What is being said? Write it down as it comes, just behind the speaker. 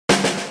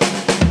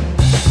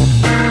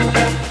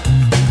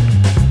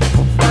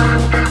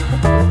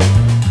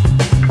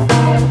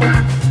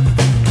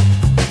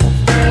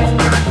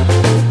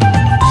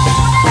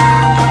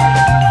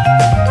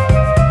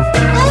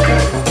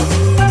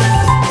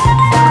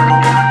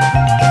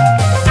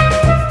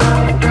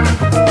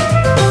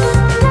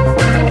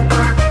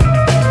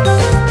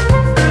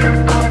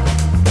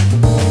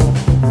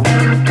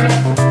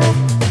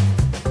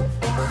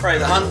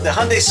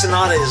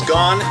Sonata is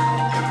gone,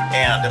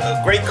 and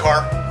a great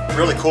car,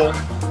 really cool.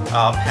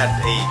 Had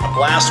a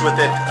blast with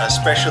it,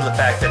 especially the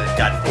fact that it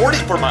got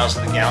 44 miles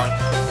to the gallon,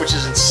 which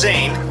is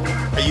insane.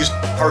 I used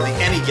hardly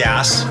any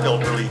gas,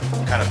 felt really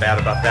kind of bad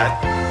about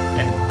that,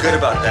 and good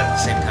about that at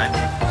the same time.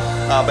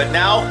 But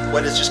now,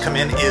 what has just come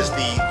in is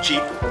the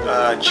Jeep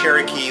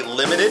Cherokee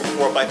Limited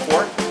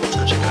 4x4. Let's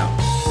go check it out.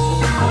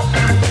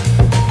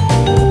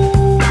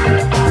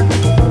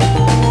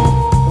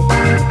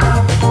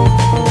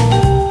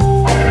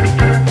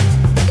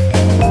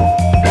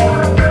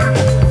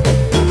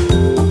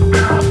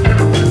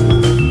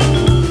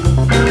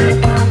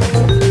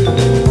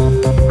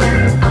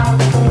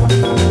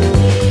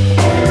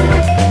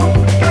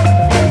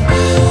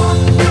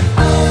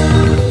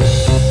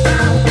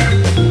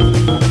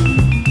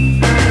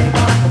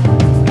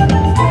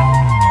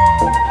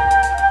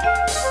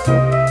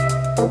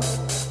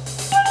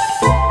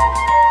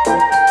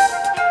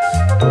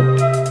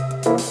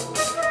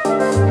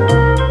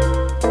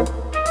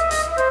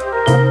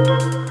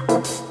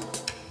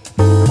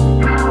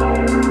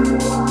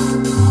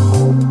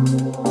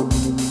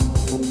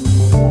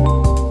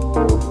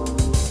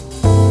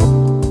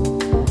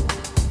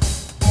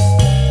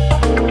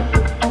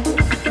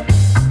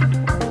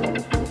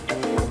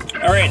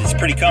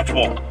 Pretty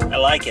comfortable. I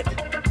like it.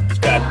 It's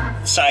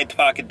got side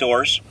pocket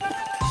doors,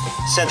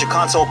 center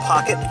console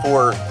pocket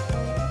for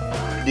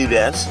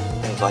doodads,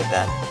 things like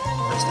that.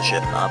 That's the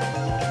shift knob.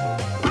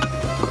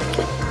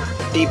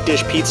 Deep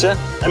dish pizza.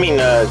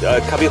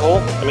 Cubby hole.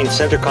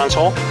 Center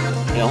console.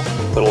 You know,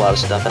 put a lot of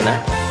stuff in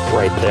there.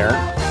 Right there.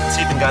 It's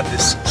even got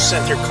this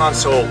center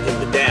console in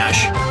the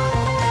dash.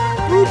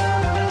 Woo.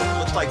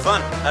 Looks like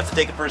fun. I have to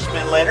take it for a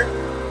spin later.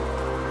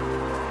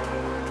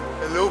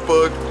 Hello,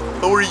 bud.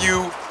 How are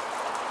you?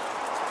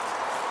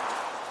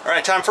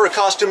 Alright, time for a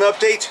costume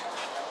update.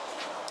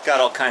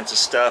 Got all kinds of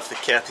stuff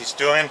that Kathy's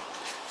doing.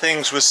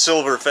 Things with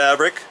silver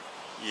fabric.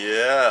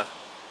 Yeah.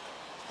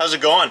 How's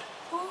it going?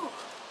 Ooh.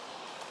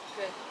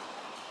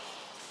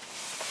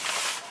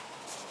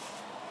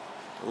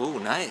 Good. Ooh,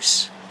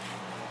 nice.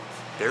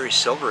 Very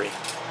silvery.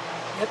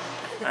 Yep.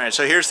 Alright,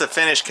 so here's the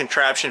finished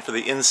contraption for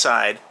the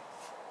inside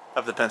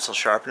of the pencil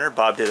sharpener.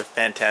 Bob did a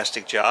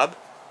fantastic job.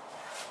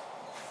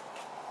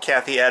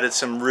 Kathy added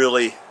some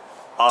really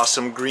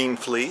awesome green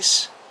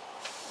fleece.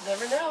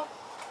 Never know.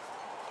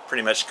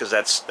 Pretty much because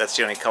that's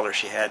the only color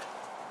she had.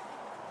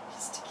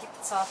 Just to keep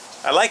it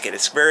soft. I like it.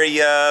 It's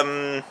very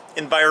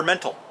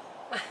environmental.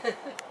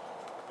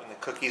 When the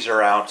cookies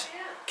are out,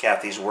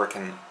 Kathy's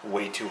working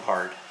way too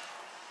hard.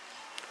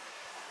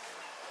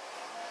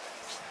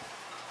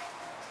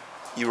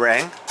 You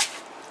rang?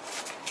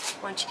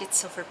 Why don't you get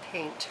silver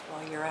paint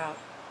while you're out?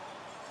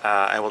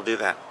 I will do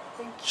that.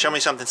 Thank you. Show me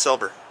something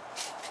silver.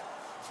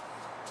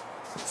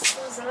 This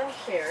goes on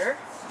here.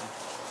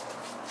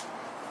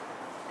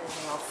 And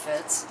it all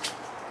fits.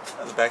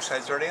 Oh, the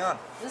backside's already on.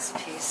 This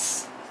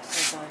piece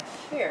is on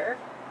here.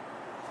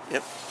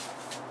 Yep.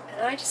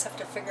 And I just have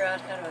to figure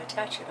out how to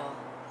attach it all.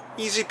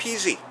 Easy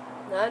peasy.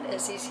 Not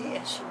as easy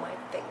as you might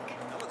think.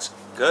 That looks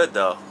good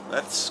though.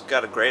 That's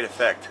got a great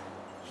effect.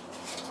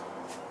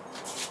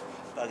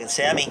 Bug and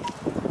Sammy,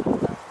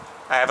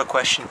 I have a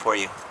question for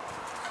you.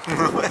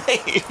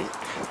 Hey,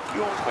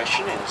 your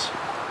question is,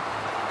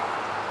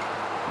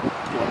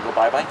 you want to go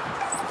bye-bye?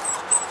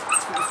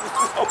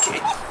 Okay.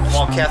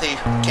 While Kathy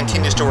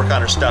continues to work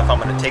on her stuff, I'm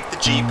going to take the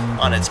Jeep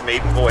on its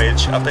maiden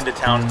voyage up into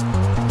town,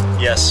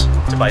 yes,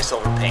 to buy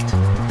silver paint.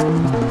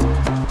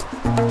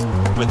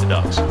 With the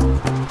dogs.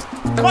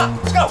 Come on,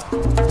 let's go!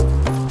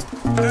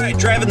 Alright,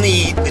 driving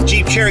the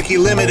Jeep Cherokee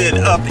Limited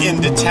up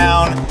into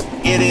town.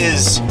 It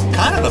is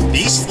kind of a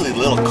beastly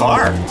little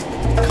car.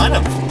 Kind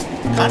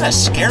of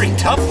scary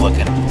tough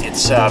looking.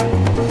 It's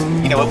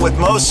you know, with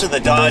most of the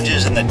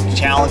Dodges and the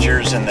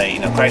Challengers and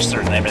the Chrysler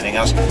and everything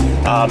else,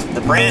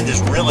 the brand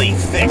is really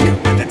thick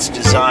with its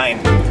design,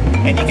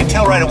 and you can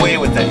tell right away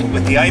with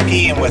the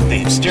IP and with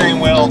the steering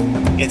wheel,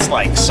 it's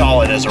like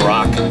solid as a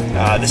rock.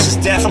 This is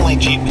definitely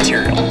Jeep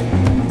material.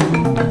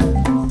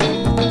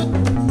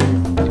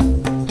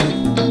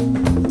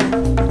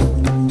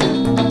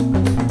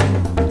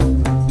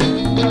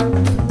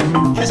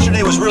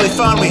 Was really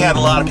fun. We had a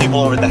lot of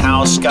people over at the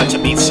house, got to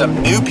meet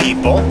some new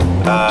people.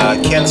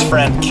 Ken's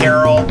friend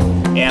Carol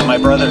and my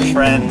brother's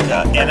friend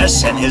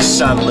Ennis and his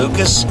son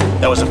Lucas.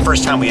 That was the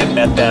first time we had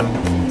met them.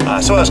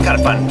 So it was kind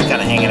of fun,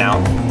 kind of hanging out.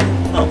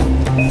 Oh,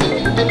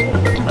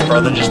 my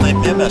brother just left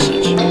me a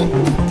message.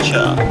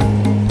 Cha.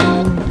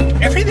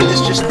 Everything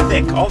is just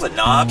thick. All the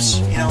knobs,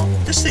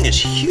 this thing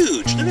is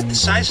huge. Look at the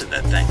size of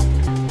that thing.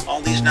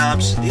 All these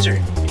knobs, these are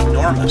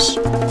enormous.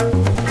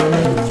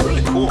 It's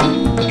really cool.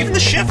 Even the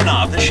shift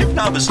knob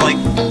is like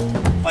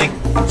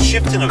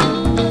shifting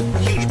a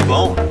huge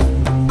bone.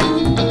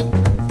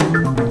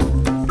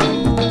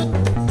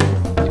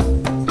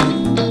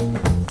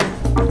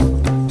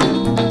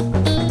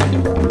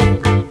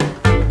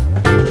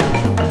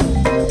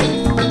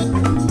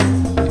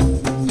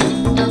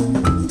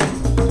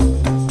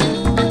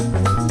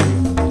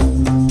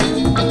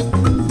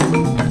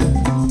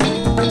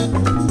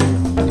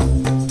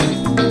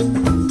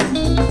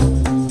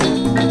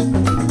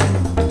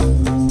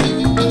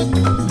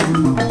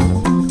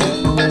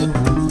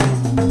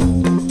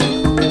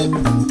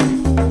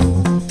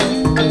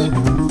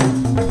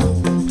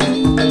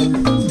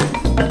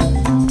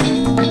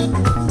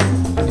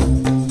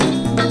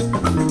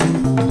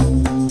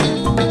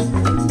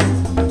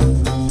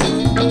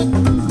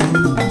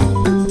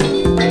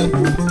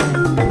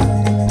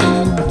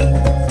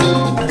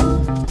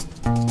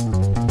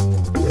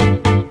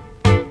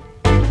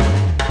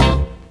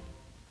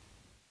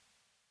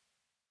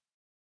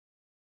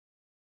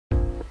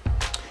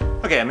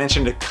 Okay, I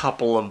mentioned a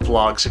couple of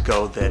vlogs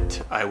ago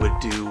that I would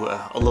do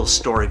a little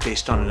story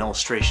based on an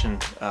illustration,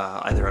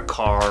 either a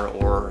car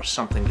or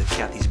something that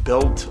Kathie's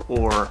built,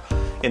 or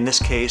in this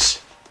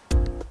case,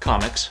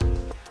 comics.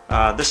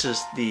 This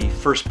is the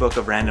first book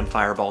of random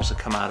fireballs that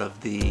come out of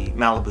the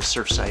Malibu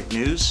Surfside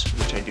News,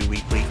 which I do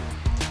weekly.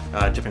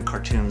 Different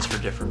cartoons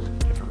for different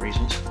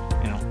reasons,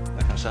 you know,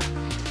 that kind of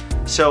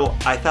stuff. So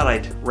I thought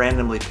I'd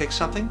randomly pick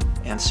something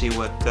and see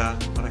what I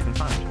can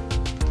find.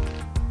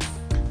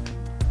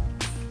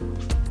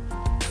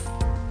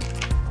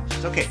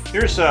 Okay,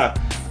 here's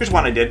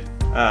one I did.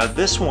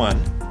 This one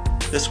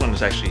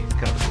is actually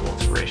kind of a cool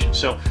inspiration.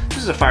 So this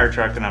is a fire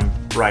truck, and I'm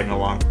riding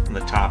along on the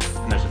top,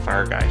 and there's a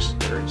fire guys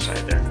that are inside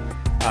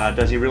there.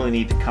 Does he really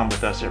need to come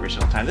with us every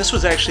single time? This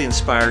was actually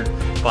inspired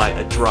by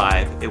a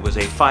drive. It was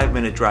a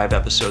 5-minute drive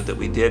episode that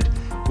we did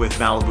with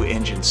Malibu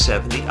Engine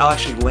 70. I'll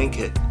actually link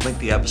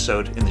the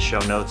episode in the show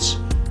notes,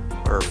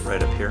 or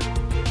right up here.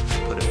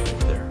 Put it right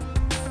there.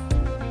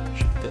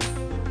 Should fit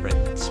right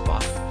in that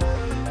spot.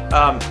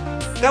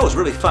 That was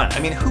really fun. I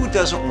mean, who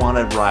doesn't want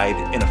to ride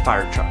in a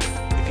fire truck?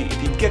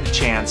 If you get a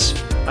chance,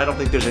 I don't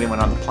think there's anyone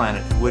on the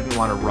planet who wouldn't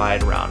want to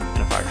ride around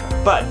in a fire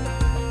truck. But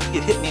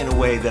it hit me in a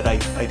way that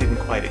I didn't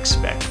quite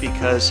expect,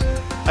 because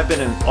I've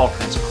been in all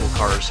kinds of cool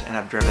cars, and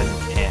I've driven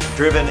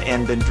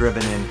and been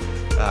driven in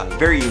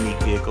very unique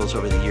vehicles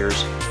over the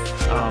years.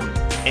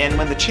 And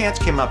when the chance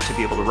came up to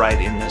be able to ride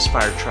in this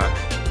fire truck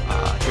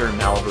here in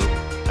Malibu,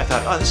 I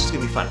thought, oh, this is going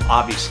to be fun.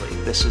 Obviously,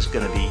 this is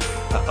going to be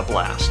a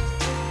blast.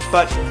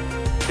 But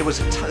there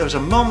was a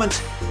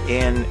moment,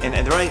 and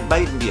there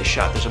might even be a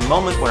shot. There's a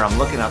moment where I'm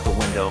looking out the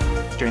window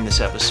during this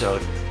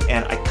episode,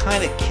 and I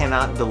kind of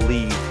cannot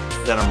believe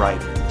that I'm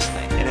riding in this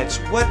thing. And it's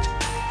what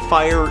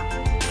fire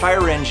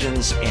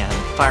engines and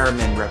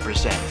firemen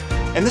represent.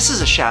 And this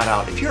is a shout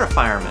out. If you're a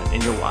fireman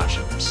and you're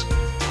watching this,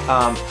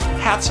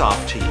 hats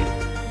off to you.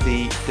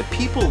 The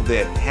people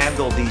that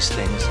handle these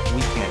things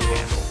we can't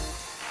handle.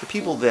 The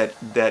people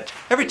that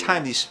every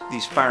time these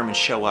firemen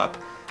show up,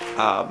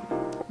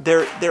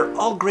 they're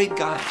all great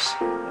guys.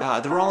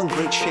 They're all in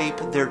great shape.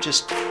 They're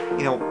just,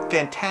 you know,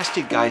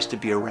 fantastic guys to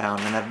be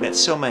around, and I've met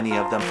so many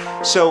of them.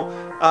 So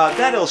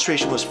that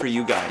illustration was for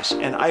you guys,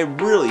 and I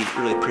really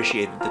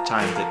appreciated the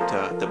time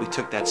that we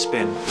took that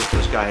spin with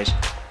those guys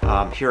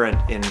here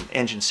in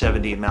Engine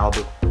 70 in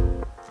Malibu,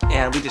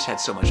 and we just had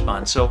so much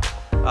fun. So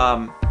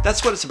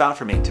that's what it's about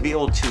for me, to be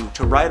able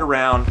to ride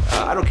around.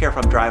 I don't care if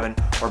I'm driving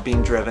or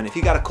being driven. If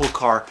you got a cool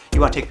car, you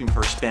want to take me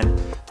for a spin,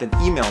 then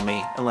email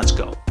me and let's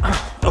go.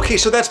 Okay,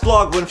 so that's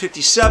vlog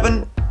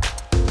 157.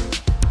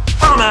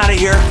 I'm out of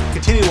here.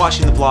 Continue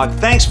watching the vlog.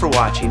 Thanks for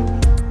watching.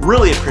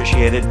 Really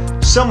appreciate it.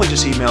 Someone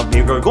just emailed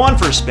me. We're going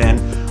for a spin.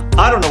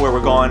 I don't know where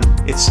we're going.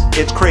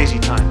 It's crazy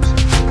times.